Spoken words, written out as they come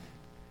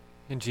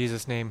In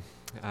Jesus' name,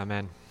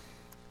 amen.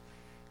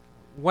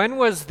 When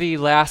was the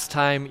last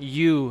time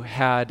you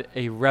had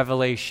a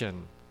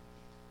revelation?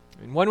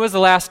 And when was the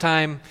last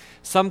time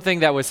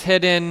something that was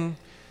hidden,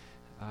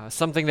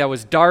 something that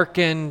was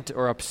darkened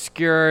or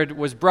obscured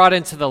was brought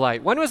into the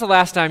light? When was the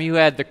last time you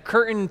had the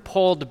curtain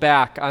pulled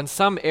back on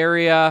some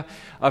area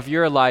of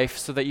your life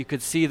so that you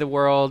could see the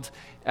world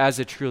as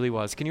it truly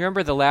was? Can you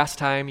remember the last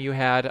time you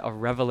had a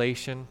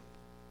revelation?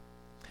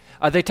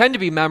 They tend to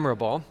be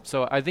memorable,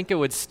 so I think it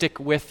would stick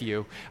with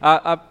you.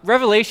 True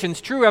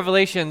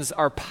revelations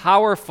are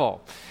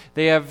powerful.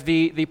 They have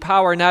the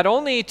power not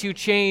only to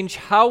change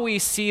how we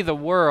see the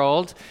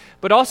world,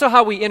 but also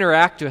how we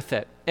interact with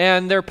it.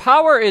 And their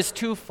power is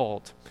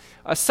twofold.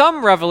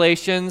 Some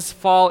revelations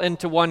fall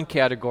into one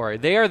category.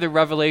 They are the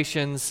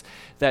revelations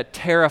that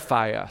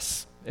terrify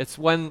us. It's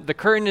when the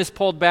curtain is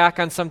pulled back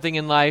on something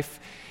in life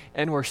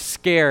and we're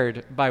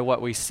scared by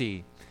what we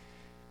see.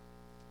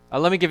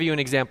 Let me give you an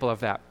example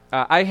of that.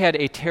 I had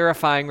a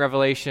terrifying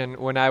revelation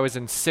when I was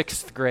in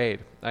 6th grade.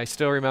 I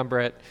still remember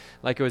it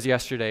like it was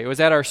yesterday. It was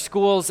at our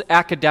school's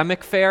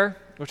academic fair,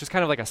 which is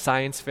kind of like a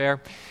science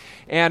fair.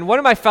 And one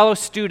of my fellow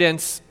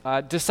students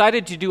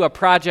decided to do a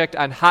project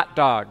on hot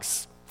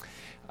dogs.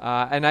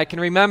 And I can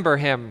remember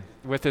him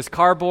with his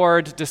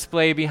cardboard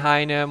display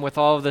behind him, with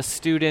all of the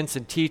students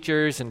and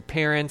teachers and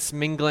parents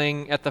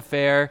mingling at the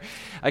fair.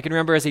 I can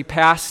remember as he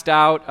passed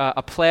out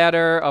a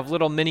platter of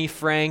little mini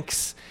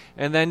Franks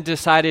and then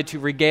decided to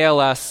regale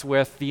us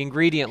with the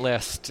ingredient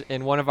list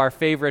in one of our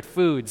favorite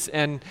foods.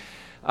 And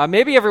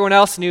maybe everyone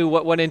else knew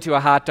what went into a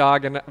hot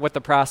dog and what the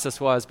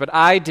process was, but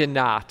I did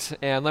not.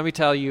 And let me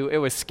tell you, it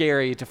was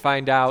scary to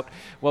find out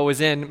what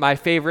was in my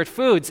favorite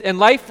foods. And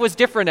life was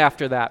different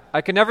after that.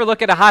 I could never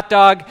look at a hot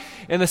dog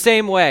in the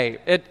same way.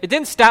 It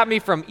didn't stop me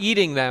from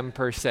eating them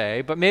per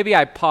se, but maybe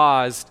I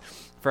paused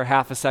for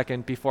half a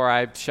second before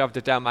I shoved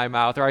it down my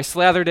mouth, or I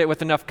slathered it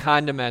with enough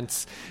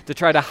condiments to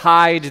try to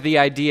hide the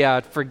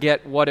idea,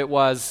 forget what it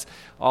was,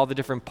 all the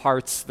different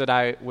parts that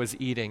I was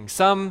eating.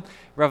 Some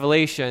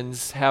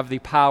revelations have the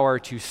power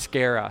to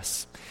scare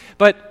us.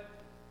 But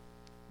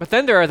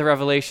then there are the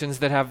revelations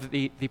that have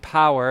the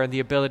power and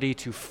the ability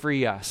to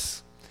free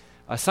us.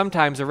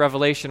 Sometimes a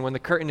revelation, when the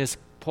curtain is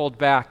pulled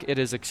back, it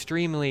is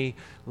extremely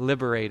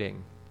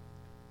liberating.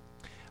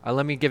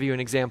 Let me give you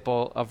an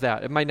example of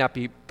that. It might not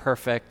be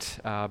perfect,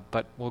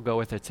 but we'll go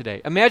with it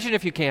today. Imagine,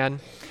 if you can,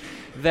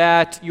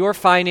 that your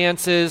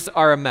finances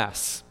are a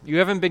mess. You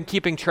haven't been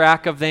keeping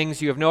track of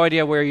things. You have no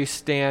idea where you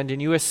stand, and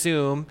you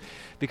assume,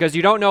 because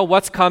you don't know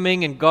what's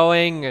coming and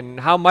going and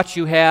how much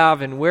you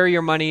have and where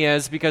your money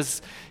is,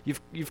 because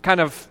you've kind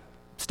of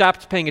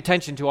stopped paying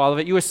attention to all of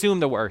it, you assume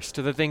the worst,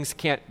 that things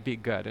can't be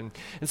good. And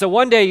so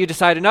one day you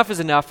decide enough is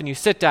enough, and you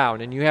sit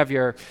down and you have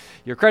your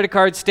credit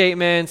card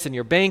statements and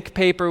your bank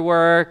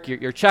paperwork,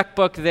 your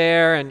checkbook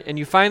there, and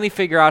you finally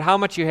figure out how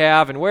much you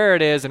have and where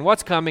it is and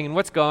what's coming and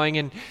what's going,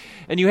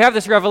 and you have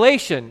this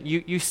revelation.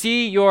 You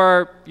see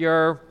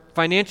your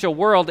financial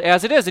world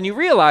as it is, and you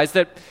realize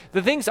that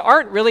the things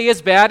aren't really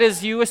as bad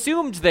as you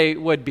assumed they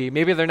would be.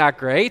 Maybe they're not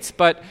great,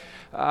 but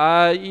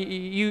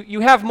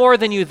you have more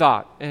than you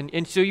thought.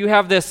 And so you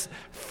have this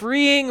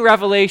freeing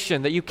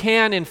revelation that you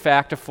can, in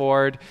fact,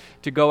 afford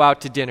to go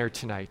out to dinner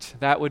tonight.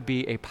 That would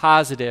be a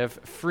positive,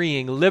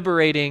 freeing,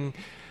 liberating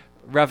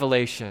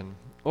revelation.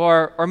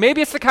 Or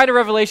maybe it's the kind of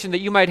revelation that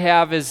you might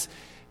have as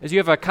you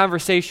have a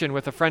conversation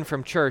with a friend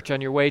from church on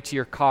your way to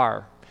your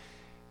car,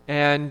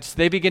 and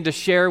they begin to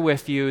share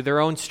with you their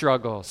own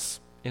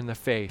struggles in the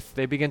faith.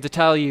 They begin to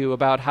tell you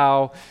about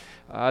how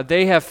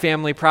they have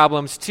family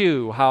problems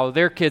too, how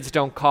their kids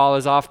don't call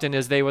as often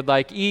as they would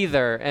like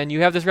either. And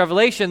you have this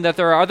revelation that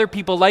there are other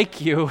people like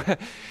you,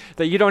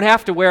 that you don't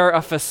have to wear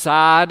a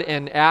facade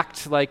and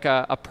act like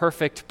a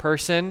perfect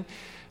person,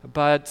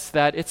 but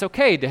that it's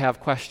okay to have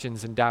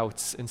questions and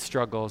doubts and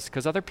struggles,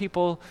 because other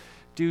people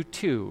do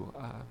too.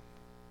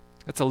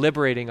 It's a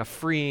liberating, a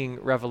freeing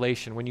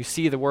revelation when you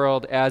see the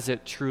world as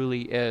it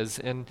truly is.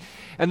 And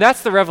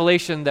that's the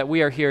revelation that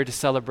we are here to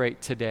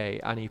celebrate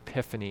today on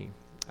Epiphany.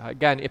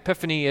 Again,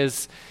 Epiphany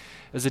is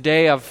a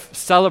day of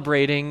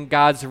celebrating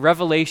God's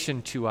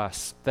revelation to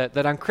us,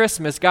 that on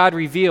Christmas God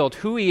revealed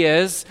who he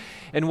is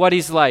and what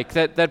he's like,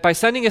 that by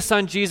sending his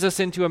son Jesus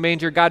into a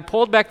manger, God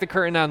pulled back the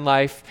curtain on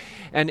life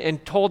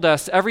and told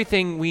us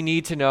everything we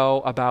need to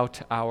know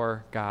about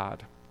our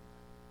God.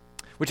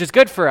 Which is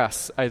good for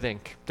us, I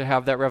think, to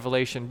have that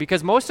revelation,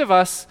 because most of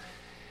us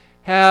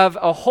have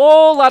a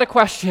whole lot of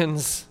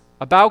questions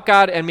about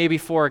God and maybe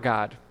for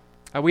God.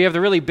 We have the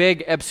really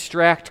big,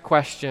 abstract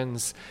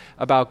questions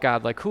about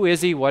God, like who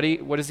is he, what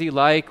is he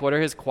like, what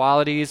are his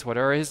qualities, what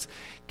are his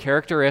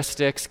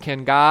characteristics?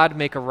 Can God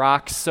make a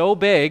rock so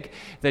big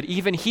that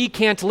even he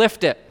can't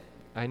lift it?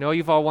 I know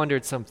you've all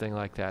wondered something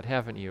like that,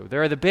 haven't you?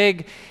 There are the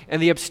big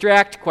and the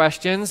abstract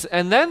questions,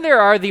 and then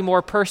there are the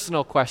more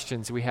personal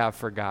questions we have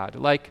for God,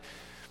 like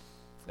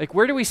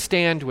where do we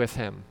stand with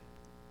him?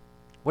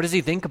 What does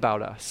he think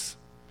about us?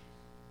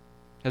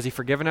 Has he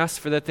forgiven us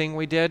for the thing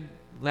we did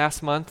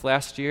last month,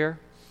 last year?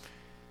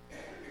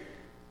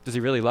 Does he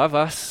really love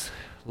us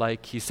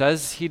like he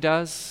says he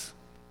does?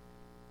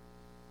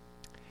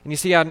 And you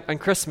see, on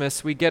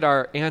Christmas, we get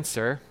our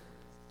answer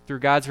through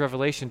God's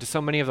revelation to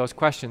so many of those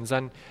questions.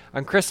 On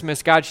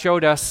Christmas, God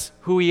showed us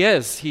who he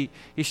is. He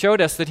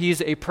showed us that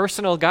he's a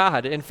personal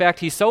God. In fact,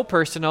 he's so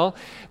personal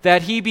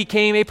that he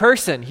became a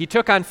person. He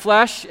took on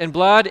flesh and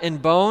blood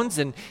and bones,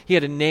 and he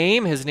had a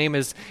name. His name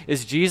is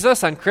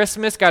Jesus. On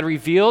Christmas, God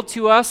revealed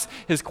to us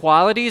his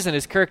qualities and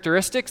his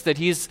characteristics, that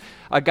he's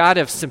a God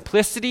of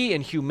simplicity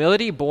and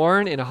humility,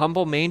 born in a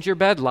humble manger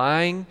bed,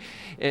 lying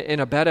in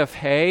a bed of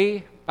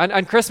hay.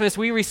 On Christmas,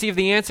 we receive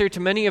the answer to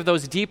many of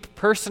those deep,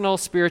 personal,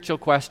 spiritual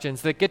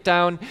questions that get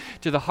down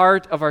to the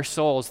heart of our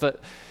souls.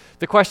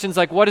 The questions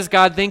like, what does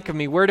God think of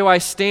me? Where do I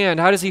stand?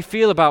 How does he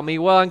feel about me?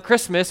 Well, on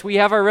Christmas, we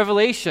have our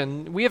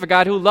revelation. We have a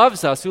God who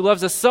loves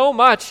us so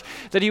much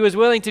that he was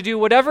willing to do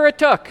whatever it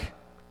took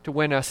to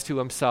win us to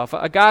himself.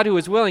 A God who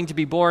was willing to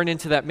be born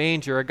into that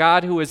manger. A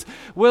God who was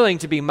willing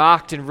to be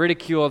mocked and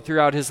ridiculed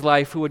throughout his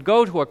life, who would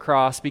go to a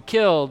cross, be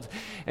killed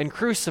and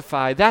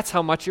crucified. That's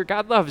how much your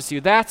God loves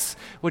you. That's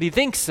what he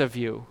thinks of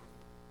you.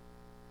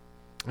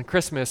 On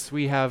Christmas,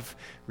 we have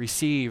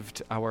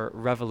received our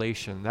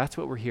revelation. That's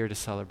what we're here to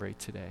celebrate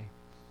today.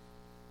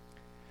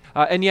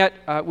 And yet,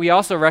 we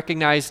also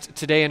recognized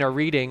today in our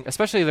reading,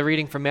 especially the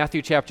reading from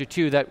Matthew chapter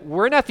 2, that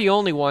we're not the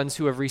only ones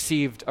who have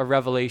received a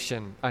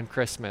revelation on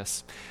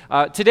Christmas.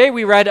 Today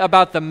we read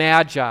about the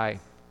Magi.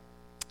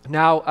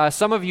 Now,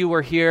 some of you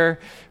were here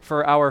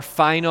for our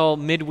final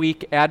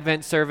midweek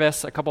Advent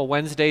service a couple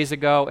Wednesdays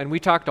ago, and we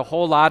talked a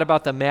whole lot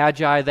about the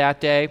Magi that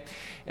day,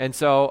 and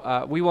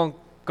so we won't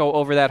go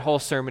over that whole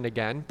sermon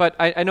again, but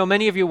I know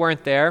many of you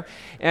weren't there,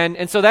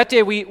 and so that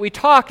day we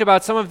talked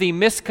about some of the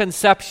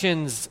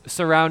misconceptions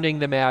surrounding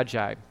the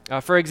Magi.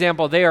 For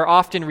example, they are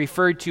often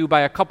referred to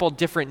by a couple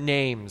different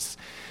names.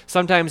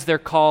 Sometimes they're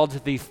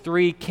called the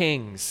Three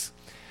Kings,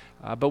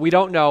 but we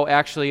don't know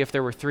actually if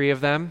there were three of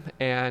them,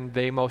 and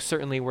they most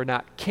certainly were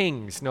not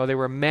kings. No, they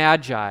were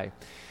Magi.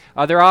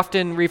 They're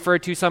often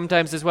referred to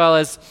sometimes as well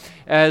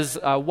as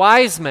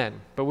wise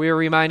men, but we were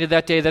reminded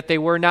that day that they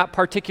were not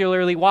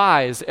particularly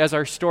wise, as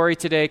our story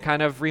today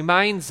kind of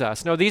reminds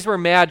us. No, these were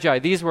Magi.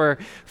 These were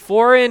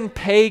foreign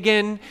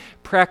pagan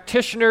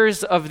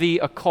practitioners of the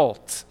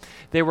occult.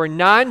 They were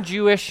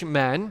non-Jewish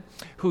men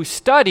who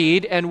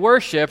studied and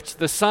worshipped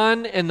the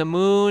sun and the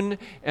moon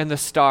and the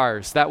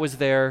stars. That was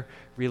their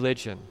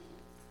religion.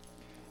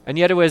 And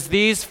yet it was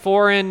these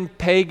foreign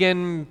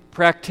pagan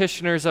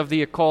practitioners of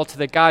the occult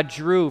that God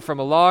drew from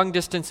a long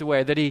distance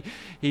away, that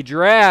he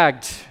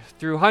dragged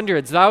through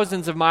hundreds,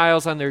 thousands of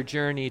miles on their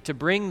journey to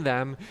bring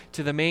them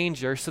to the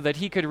manger so that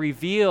he could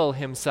reveal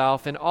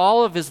himself in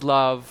all of his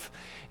love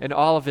and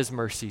all of his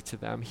mercy to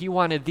them. He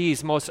wanted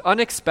these most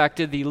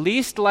unexpected, the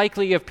least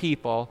likely of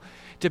people,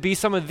 to be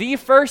some of the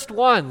first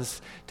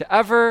ones to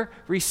ever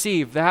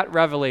receive that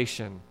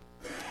revelation.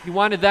 He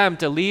wanted them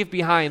to leave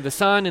behind the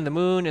sun and the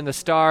moon and the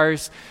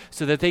stars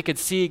so that they could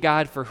see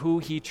God for who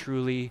he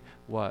truly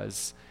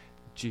was,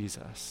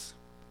 Jesus.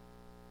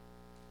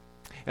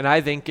 And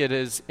I think it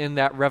is in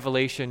that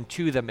revelation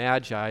to the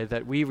Magi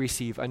that we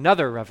receive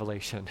another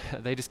revelation.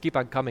 They just keep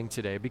on coming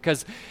today,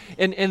 because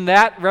in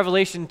that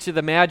revelation to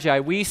the Magi,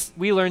 we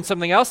learn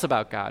something else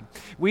about God.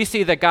 We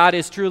see that God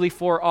is truly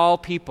for all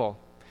people,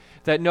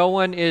 that no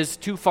one is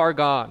too far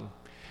gone,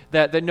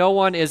 that no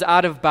one is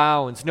out of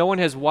bounds, no one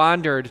has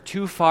wandered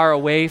too far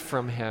away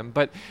from him,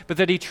 but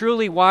that he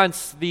truly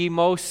wants the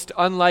most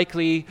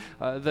unlikely,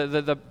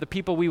 the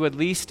people we would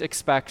least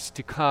expect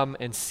to come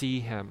and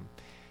see him.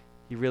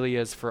 He really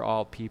is for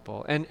all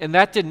people. And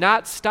that did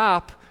not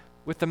stop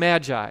with the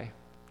Magi.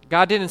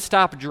 God didn't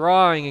stop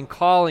drawing and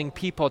calling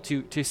people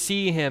to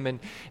see him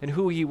and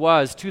who he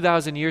was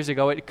 2,000 years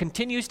ago. It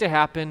continues to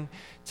happen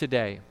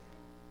today.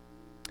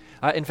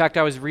 In fact,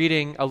 I was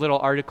reading a little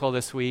article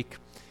this week.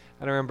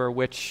 I don't remember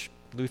which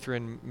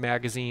Lutheran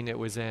magazine it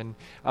was in,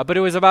 but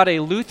it was about a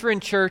Lutheran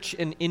church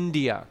in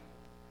India.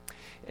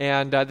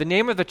 And the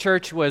name of the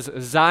church was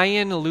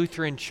Zion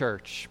Lutheran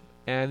Church.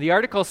 And the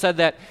article said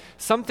that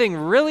something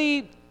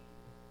really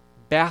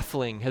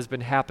baffling has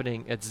been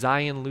happening at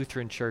Zion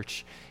Lutheran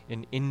Church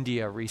in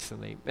India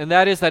recently. And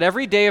that is that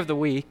every day of the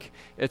week,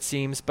 it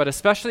seems, but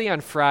especially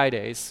on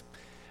Fridays,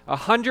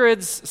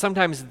 hundreds,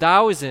 sometimes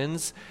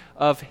thousands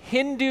of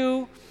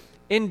Hindu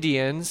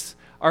Indians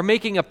are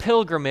making a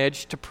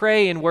pilgrimage to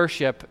pray and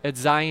worship at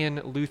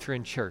Zion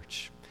Lutheran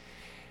Church.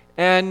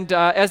 And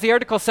as the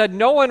article said,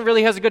 no one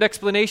really has a good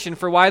explanation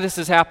for why this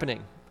is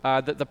happening.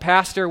 The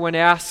pastor, when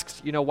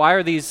asked, why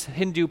are these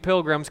Hindu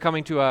pilgrims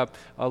coming to a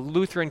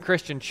Lutheran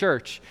Christian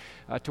church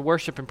to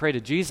worship and pray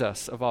to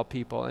Jesus, of all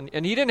people?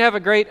 And he didn't have a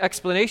great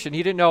explanation.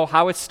 He didn't know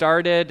how it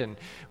started and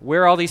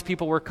where all these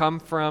people were come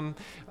from.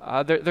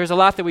 There's a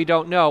lot that we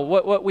don't know.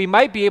 What we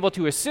might be able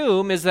to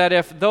assume is that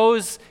if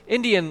those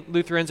Indian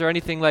Lutherans are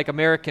anything like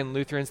American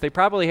Lutherans, they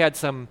probably had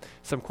some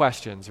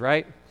questions,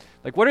 right?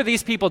 Like, what are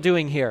these people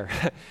doing here?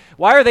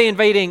 Why are they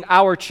invading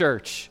our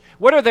church?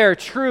 What are their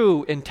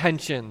true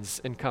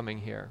intentions in coming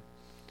here?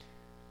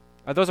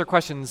 Those are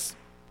questions,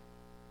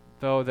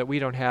 though, that we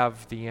don't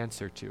have the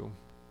answer to.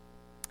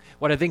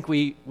 What I think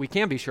we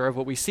can be sure of,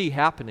 what we see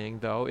happening,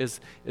 though, is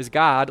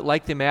God,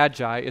 like the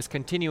Magi, is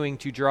continuing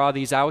to draw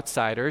these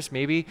outsiders,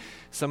 maybe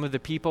some of the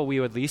people we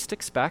would least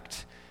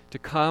expect, to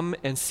come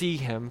and see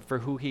him for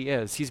who he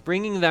is. He's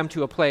bringing them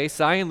to a place,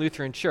 Zion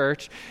Lutheran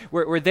Church,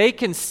 where they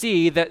can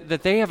see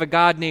that they have a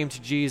God named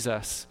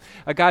Jesus,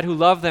 a God who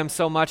loved them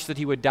so much that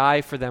he would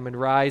die for them and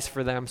rise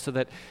for them so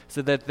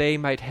that they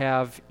might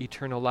have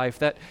eternal life.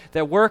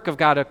 That work of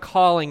God, of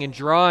calling and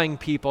drawing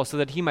people so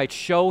that he might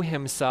show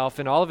himself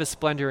in all of his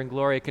splendor and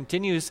glory,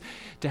 continues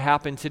to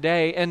happen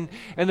today. And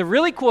the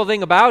really cool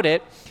thing about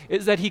it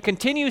is that he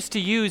continues to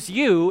use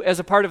you as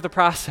a part of the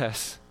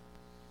process.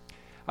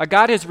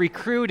 God has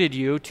recruited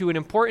you to an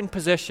important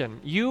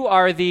position. You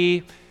are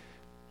the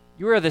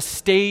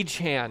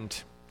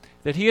stagehand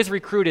that he has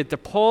recruited to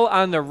pull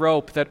on the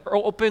rope that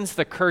opens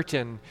the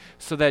curtain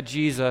so that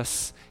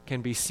Jesus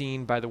can be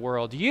seen by the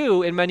world.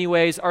 You, in many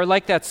ways, are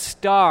like that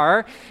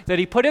star that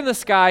he put in the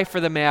sky for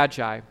the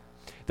Magi,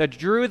 that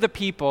drew the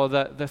people,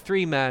 the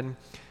three men,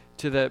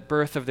 to the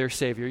birth of their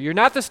Savior. You're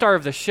not the star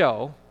of the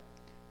show,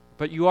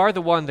 but you are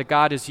the one that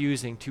God is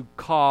using to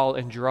call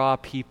and draw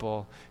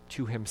people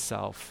to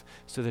himself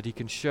so that he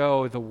can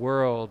show the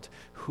world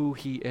who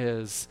he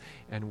is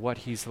and what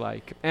he's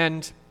like.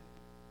 And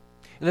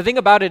the thing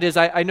about it is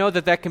I know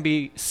that can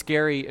be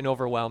scary and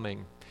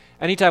overwhelming.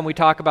 Anytime we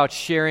talk about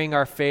sharing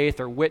our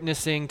faith or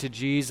witnessing to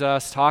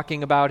Jesus,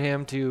 talking about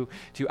him to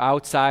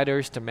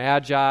outsiders, to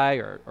Magi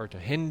or to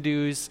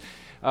Hindus,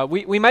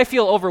 we might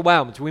feel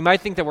overwhelmed. We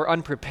might think that we're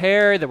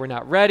unprepared, that we're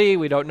not ready,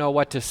 we don't know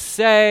what to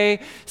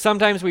say.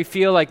 Sometimes we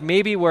feel like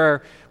maybe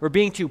we're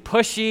being too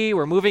pushy,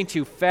 we're moving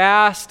too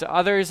fast.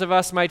 Others of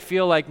us might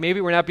feel like maybe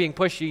we're not being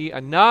pushy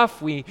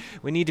enough. We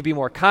need to be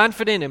more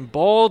confident and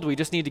bold. We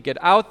just need to get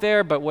out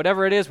there, but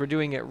whatever it is, we're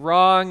doing it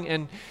wrong.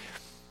 And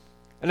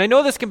I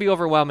know this can be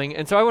overwhelming,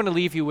 and so I want to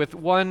leave you with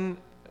one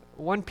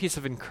piece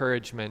of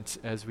encouragement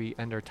as we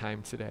end our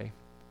time today.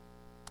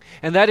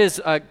 And that is,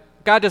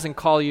 God doesn't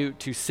call you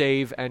to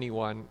save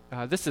anyone.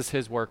 This is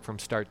his work from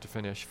start to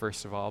finish,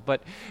 first of all.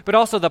 But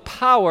also the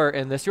power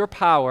in this, your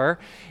power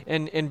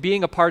in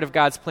being a part of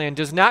God's plan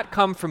does not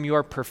come from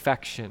your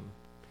perfection.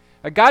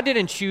 God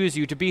didn't choose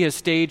you to be his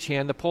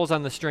stagehand that pulls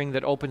on the string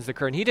that opens the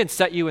curtain. He didn't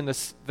set you in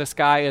the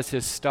sky as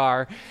his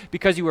star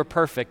because you were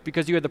perfect,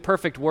 because you had the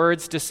perfect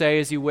words to say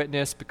as you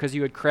witnessed, because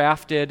you had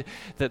crafted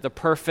the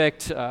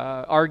perfect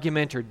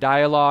argument or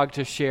dialogue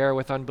to share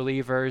with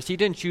unbelievers. He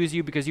didn't choose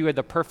you because you had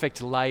the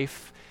perfect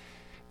life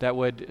that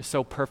would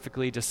so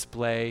perfectly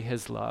display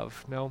his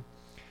love. No,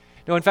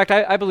 in fact,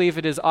 I believe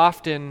it is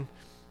often,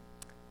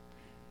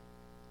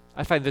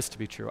 I find this to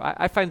be true.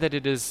 I find that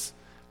it is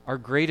our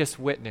greatest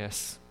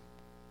witness.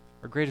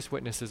 Our greatest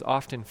witness is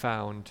often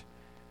found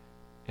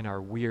in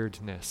our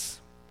weirdness.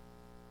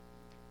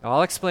 Now,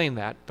 I'll explain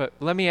that, but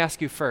let me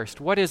ask you first,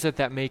 what is it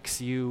that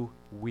makes you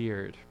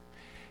weird?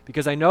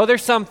 Because I know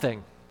there's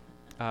something.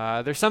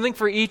 There's something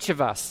for each of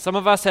us. Some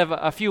of us have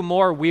a few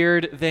more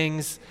weird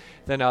things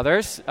than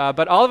others,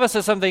 but all of us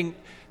have something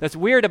that's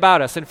weird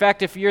about us. In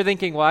fact, if you're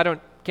thinking, well,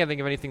 can't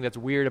think of anything that's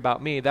weird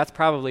about me, that's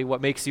probably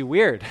what makes you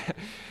weird.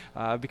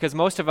 Because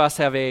most of us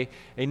have a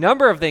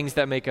number of things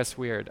that make us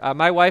weird.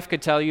 My wife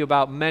could tell you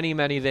about many,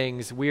 many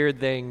things, weird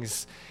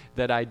things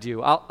that I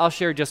do. I'll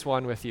share just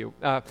one with you.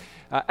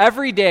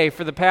 Every day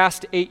for the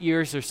past 8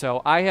 years or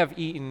so, I have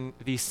eaten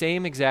the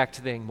same exact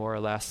thing, more or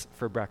less,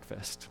 for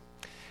breakfast.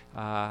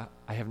 I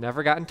have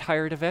never gotten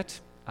tired of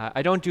it.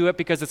 I don't do it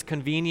because it's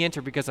convenient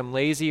or because I'm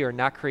lazy or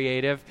not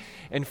creative.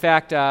 In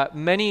fact,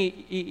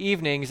 many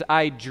evenings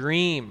I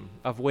dream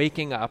of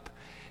waking up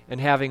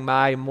and having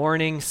my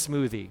morning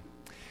smoothie.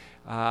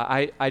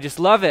 I just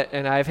love it,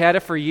 and I've had it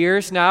for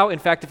years now. In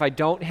fact, if I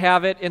don't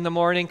have it in the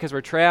morning because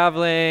we're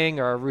traveling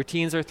or our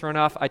routines are thrown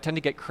off, I tend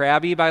to get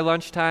crabby by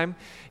lunchtime.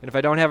 And if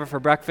I don't have it for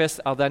breakfast,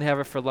 I'll then have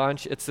it for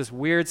lunch. It's this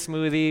weird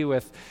smoothie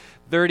with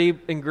 30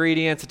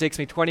 ingredients. It takes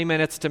me 20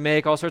 minutes to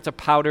make, all sorts of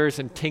powders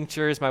and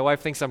tinctures. My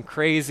wife thinks I'm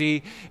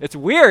crazy. It's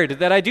weird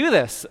that I do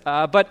this,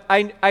 but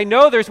I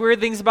know there's weird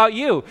things about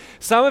you.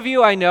 Some of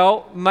you I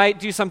know might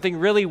do something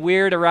really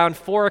weird around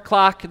 4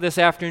 o'clock this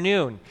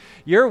afternoon.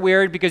 You're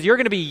weird because you're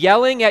going to be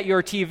yelling at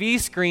your TV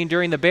screen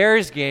during the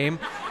Bears game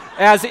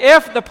as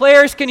if the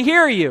players can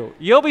hear you.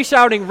 You'll be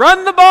shouting,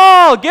 "Run the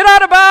ball, get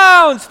out of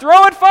bounds,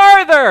 throw it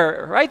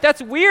farther," right?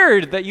 That's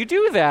weird that you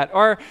do that.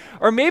 Or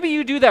maybe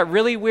you do that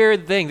really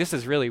weird thing, this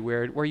is really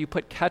weird, where you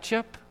put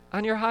ketchup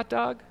on your hot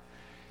dog.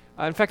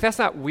 In fact, that's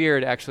not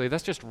weird, actually.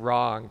 That's just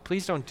wrong.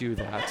 Please don't do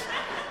that.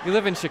 You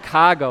live in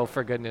Chicago,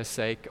 for goodness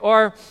sake.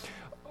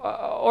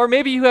 Or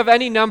maybe you have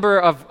any number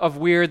of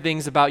weird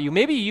things about you.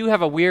 Maybe you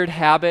have a weird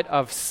habit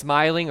of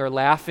smiling or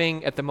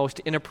laughing at the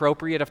most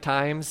inappropriate of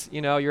times.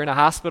 You know, you're in a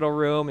hospital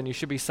room and you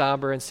should be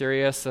somber and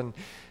serious, and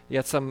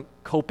yet some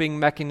coping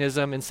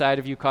mechanism inside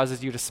of you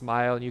causes you to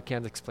smile and you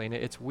can't explain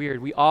it. It's weird.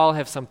 We all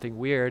have something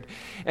weird.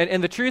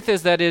 And the truth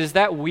is that it is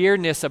that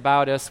weirdness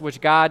about us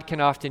which God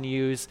can often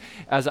use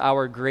as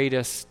our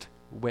greatest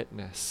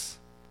witness.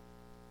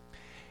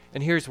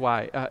 And here's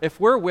why.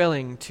 If we're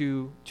willing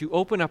to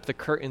open up the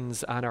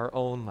curtains on our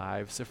own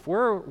lives, if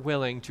we're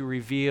willing to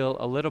reveal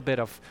a little bit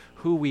of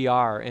who we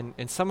are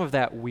and some of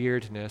that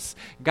weirdness,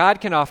 God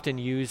can often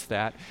use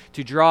that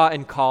to draw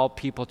and call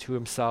people to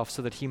himself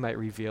so that he might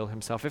reveal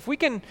himself. If we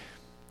can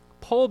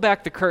pull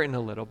back the curtain a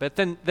little bit,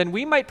 then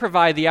we might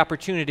provide the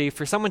opportunity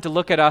for someone to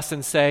look at us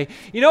and say,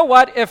 you know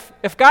what,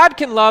 if God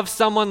can love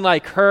someone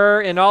like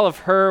her in all of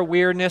her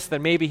weirdness,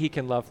 then maybe he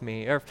can love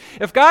me. Or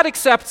if God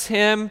accepts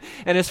him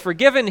and has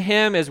forgiven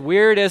him as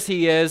weird as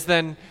he is,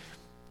 then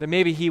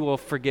maybe he will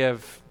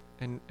forgive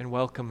and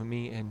welcome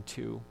me in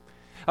too.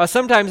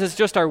 Sometimes it's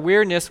just our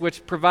weirdness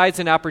which provides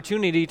an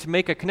opportunity to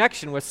make a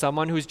connection with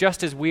someone who's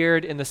just as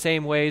weird in the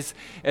same ways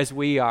as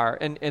we are.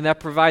 And that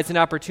provides an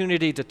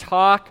opportunity to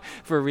talk,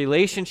 for a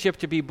relationship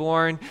to be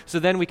born, so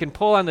then we can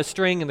pull on the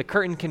string and the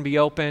curtain can be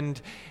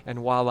opened, and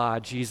voila,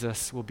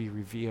 Jesus will be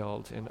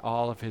revealed in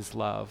all of his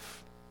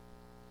love.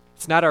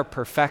 It's not our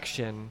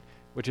perfection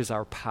which is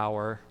our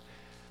power,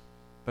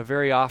 but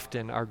very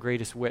often our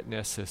greatest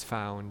witness is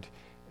found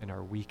in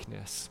our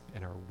weakness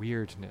and our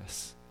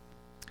weirdness.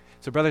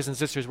 So brothers and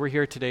sisters, we're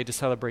here today to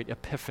celebrate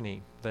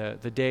Epiphany,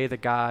 the day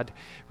that God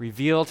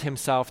revealed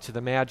himself to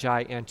the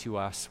Magi and to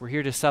us. We're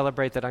here to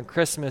celebrate that on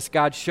Christmas,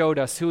 God showed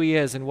us who he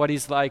is and what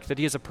he's like, that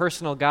he is a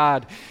personal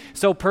God,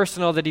 so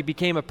personal that he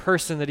became a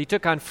person, that he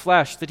took on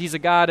flesh, that he's a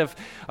God of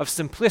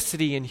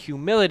simplicity and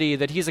humility,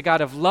 that he's a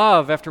God of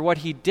love after what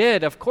he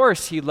did. Of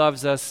course he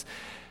loves us.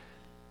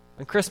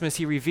 On Christmas,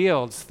 he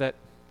revealed that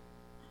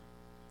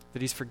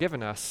he's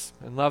forgiven us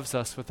and loves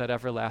us with that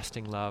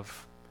everlasting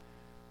love.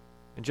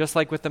 And just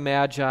like with the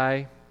Magi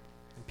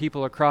and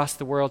people across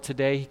the world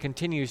today, he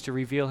continues to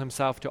reveal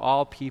himself to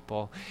all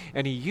people,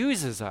 and he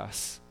uses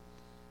us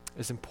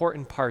as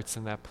important parts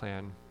in that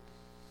plan.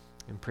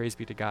 And praise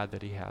be to God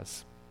that he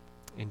has.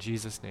 In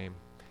Jesus' name,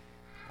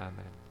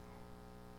 amen.